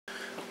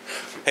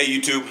Hey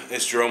YouTube,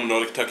 it's Jerome,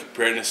 Northern Kentucky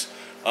Preparedness.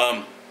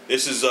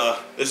 This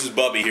is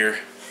Bubby here,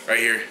 right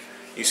here.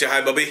 You say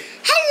hi, Bubby?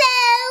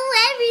 Hello,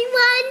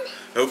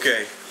 everyone.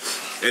 Okay,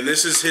 and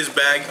this is his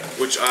bag,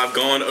 which I've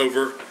gone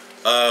over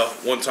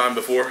one time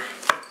before.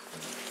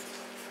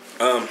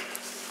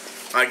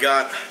 I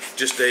got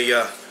just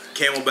a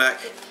Camelback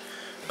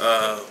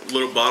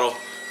little bottle,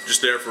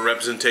 just there for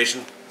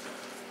representation.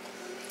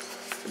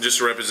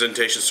 Just a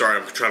representation. Sorry,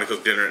 I'm trying to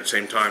cook dinner at the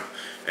same time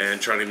and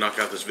trying to knock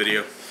out this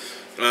video.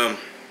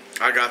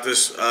 I got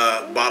this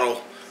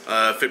bottle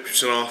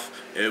 50% off.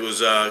 It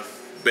was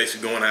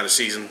basically going out of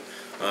season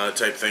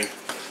type thing.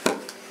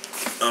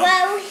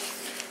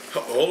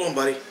 Hold on,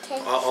 buddy.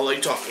 Okay. I'll let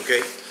you talk,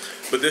 okay?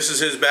 But this is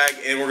his bag,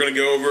 and we're going to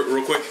go over it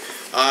real quick.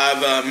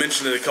 I've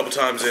mentioned it a couple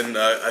times in,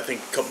 I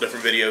think, a couple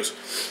different videos.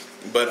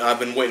 But I've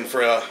been waiting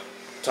for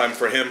time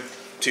for him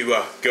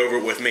to go over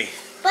it with me.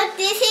 But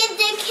this is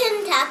the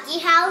Kentucky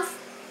house.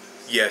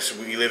 Yes,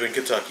 we live in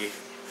Kentucky.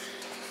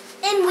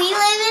 And we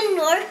live in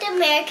North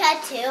America,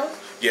 too.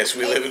 Yes,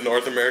 we live in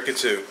North America,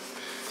 too.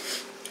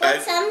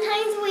 But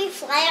sometimes we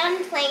fly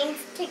on planes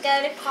to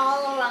go to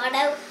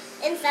Colorado,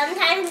 and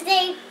sometimes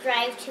they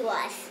drive to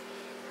us.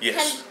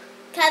 Yes.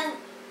 Because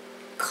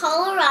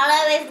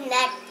Colorado is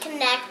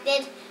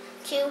connected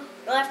to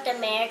North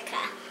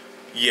America.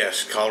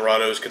 Yes,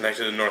 Colorado is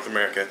connected to North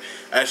America.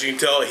 As you can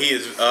tell, he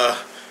is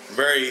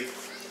very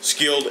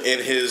skilled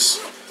in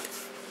his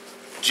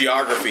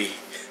geography.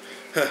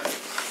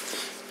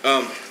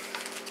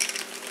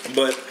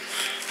 But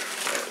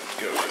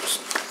let's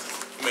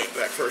make it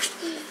back first.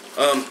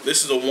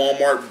 This is a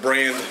Walmart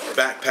brand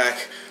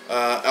backpack,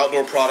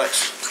 outdoor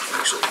products.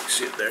 Actually, you can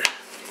see it there,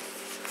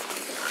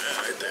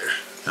 right there.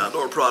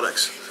 Outdoor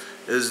products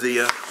is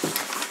the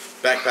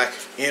backpack.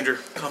 Andrew,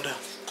 calm down.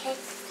 Okay.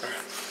 All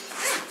right.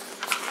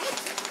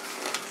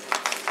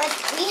 But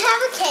we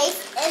have a case,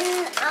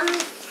 and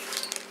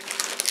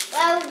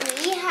well,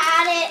 we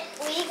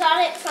got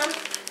it from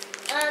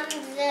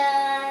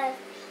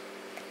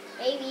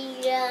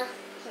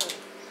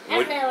I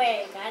don't know where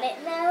I got it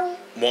though.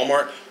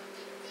 Walmart?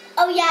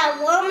 Oh yeah,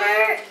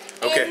 Walmart.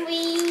 Okay. And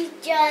we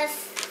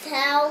just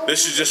sell.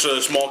 This is just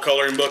a small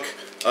coloring book.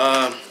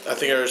 I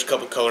think there's a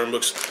couple coloring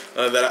books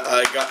that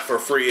I got for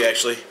free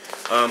actually.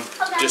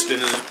 Just in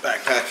his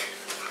backpack.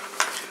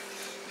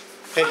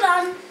 Hey, Hold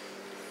on.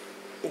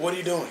 what are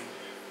you doing?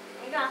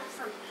 I got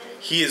something.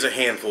 He is a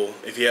handful,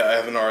 if you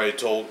haven't already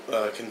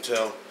can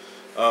tell.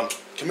 Come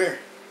here.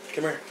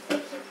 Come here.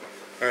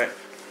 Alright.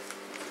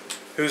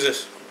 Who's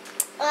this?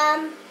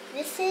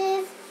 This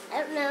is,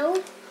 I don't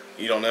know.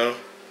 You don't know?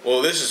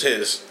 Well, this is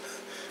his.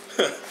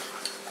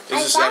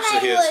 This is I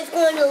actually his. was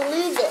going to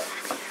lose it.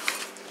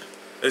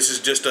 This is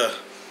just a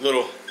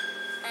little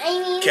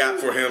cap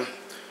for him.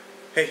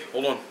 Hey,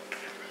 hold on.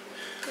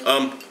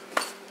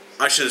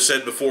 I should have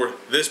said before,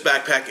 this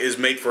backpack is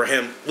made for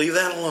him. Leave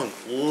that alone.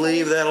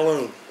 Leave that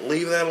alone.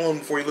 Leave that alone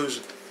before you lose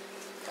it.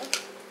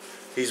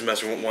 He's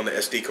messing with one of the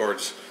SD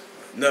cards.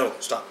 No,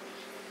 stop.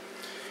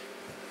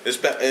 This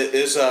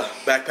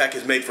backpack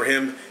is made for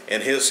him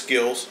and his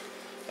skills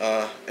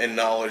and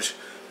knowledge.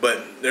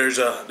 But there's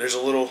a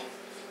little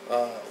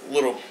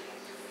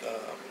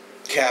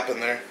cap in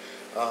there.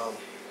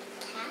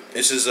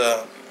 This is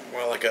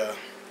well, like a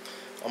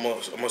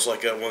almost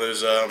like one of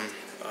those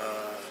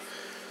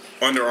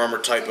Under Armour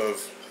type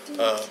of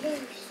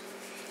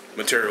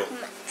material.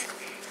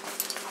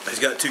 He's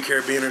got 2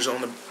 carabiners on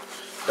the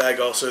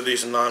bag also.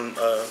 These are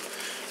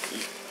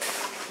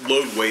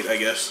load weight, I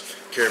guess,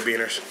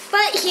 carabiners.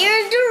 But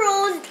here's the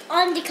rules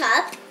on the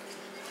cup.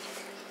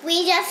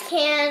 We just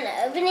can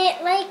open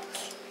it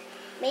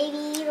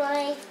maybe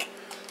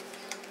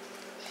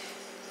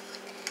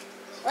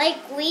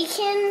we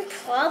can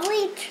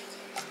probably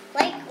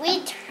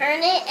we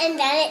turn it and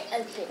then it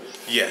opens.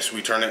 Yes,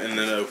 we turn it and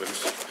then it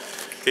opens.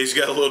 He's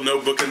got a little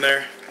notebook in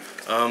there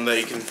that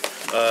you can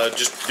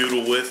just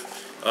doodle with.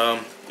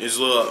 His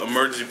little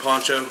emergency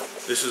poncho.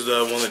 This is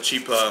one of the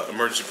cheap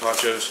emergency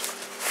ponchos.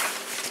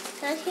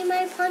 Can I see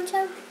my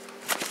poncho?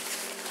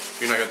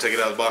 You're not going to take it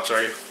out of the box,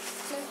 are you?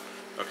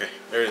 No. Okay,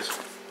 there it is.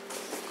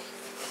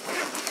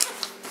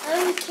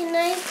 Can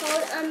I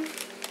hold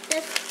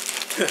this?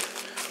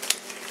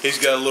 He's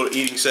got a little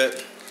eating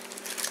set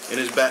in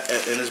his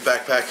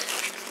backpack.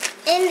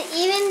 And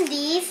even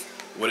these.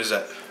 What is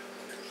that?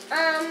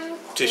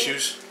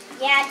 Tissues?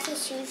 Yeah,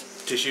 tissues.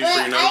 Tissues But for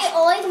your nose? I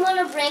always want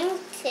to bring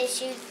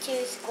tissues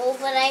to school,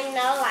 but I'm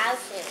not allowed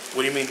to.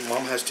 What do you mean?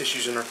 Mom has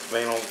tissues in her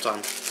van all the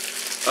time.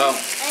 I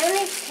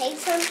want to take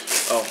some to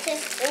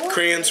school.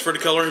 Crayons for the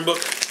coloring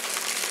book.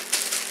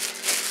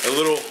 A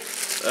little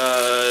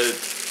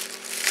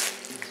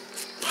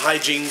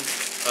hygiene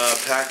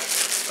pack.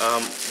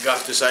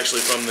 Got this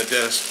actually from the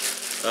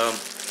dentist,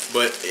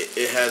 but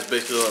it has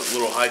basically a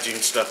little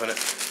hygiene stuff in it.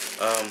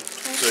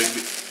 So you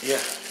can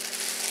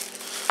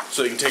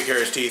so you can take care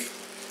of his teeth.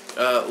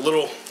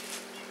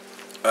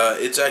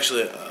 It's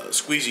actually a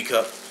squishy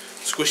cup,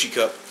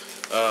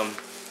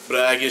 but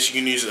I guess you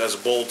can use it as a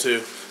bowl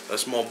too, a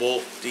small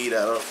bowl to eat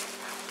out of.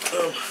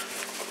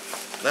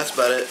 That's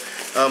about it.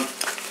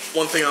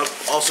 one thing I'm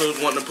also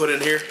wanting to put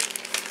in here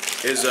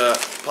is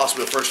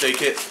possibly a first aid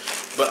kit.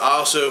 But I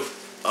also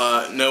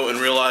know and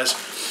realize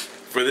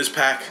for this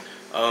pack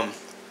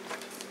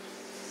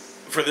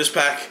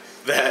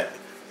that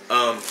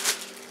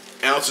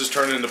ounces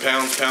turn into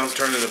pounds, pounds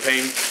turn into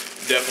pain.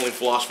 Definitely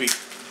philosophy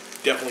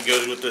definitely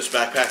goes with this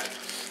backpack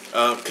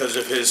because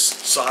of his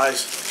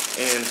size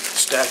and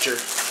stature.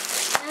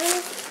 I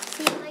don't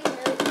see my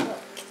notebook.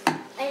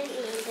 I didn't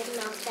mean to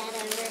knock that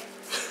over.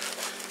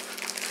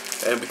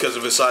 And because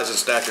of his size and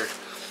stature.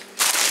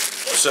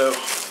 So,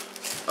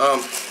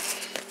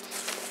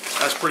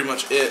 that's pretty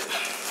much it.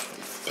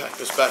 Pack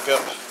this back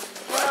up.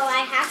 Well,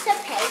 I have to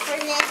pay for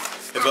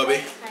this. Hey,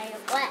 Bubby.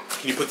 What?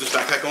 Can you put this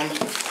backpack on? Oh,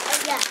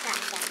 yeah,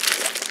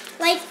 backpack.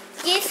 Like,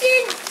 this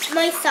is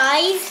my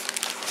size.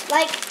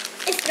 Like,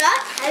 it's not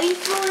heavy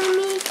for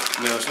me.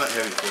 No, it's not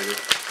heavy for you.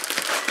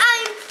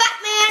 I'm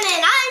Batman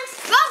and I'm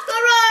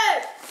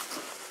Conqueror!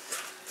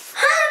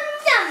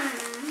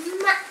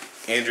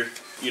 Andrew,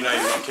 you're not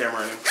even on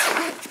camera right now.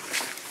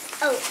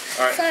 Oh,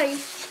 all right. Sorry.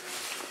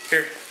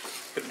 Here,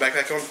 put the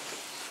backpack on.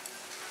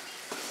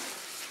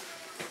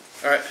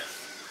 All right.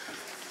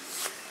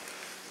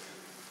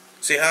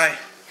 Say hi.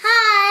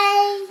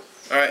 Hi.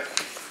 All right.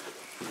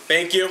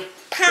 Thank you.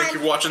 Hi. Thank you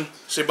for watching.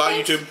 Say bye,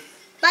 YouTube.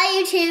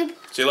 Bye, YouTube.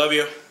 Say love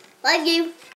you. Love you.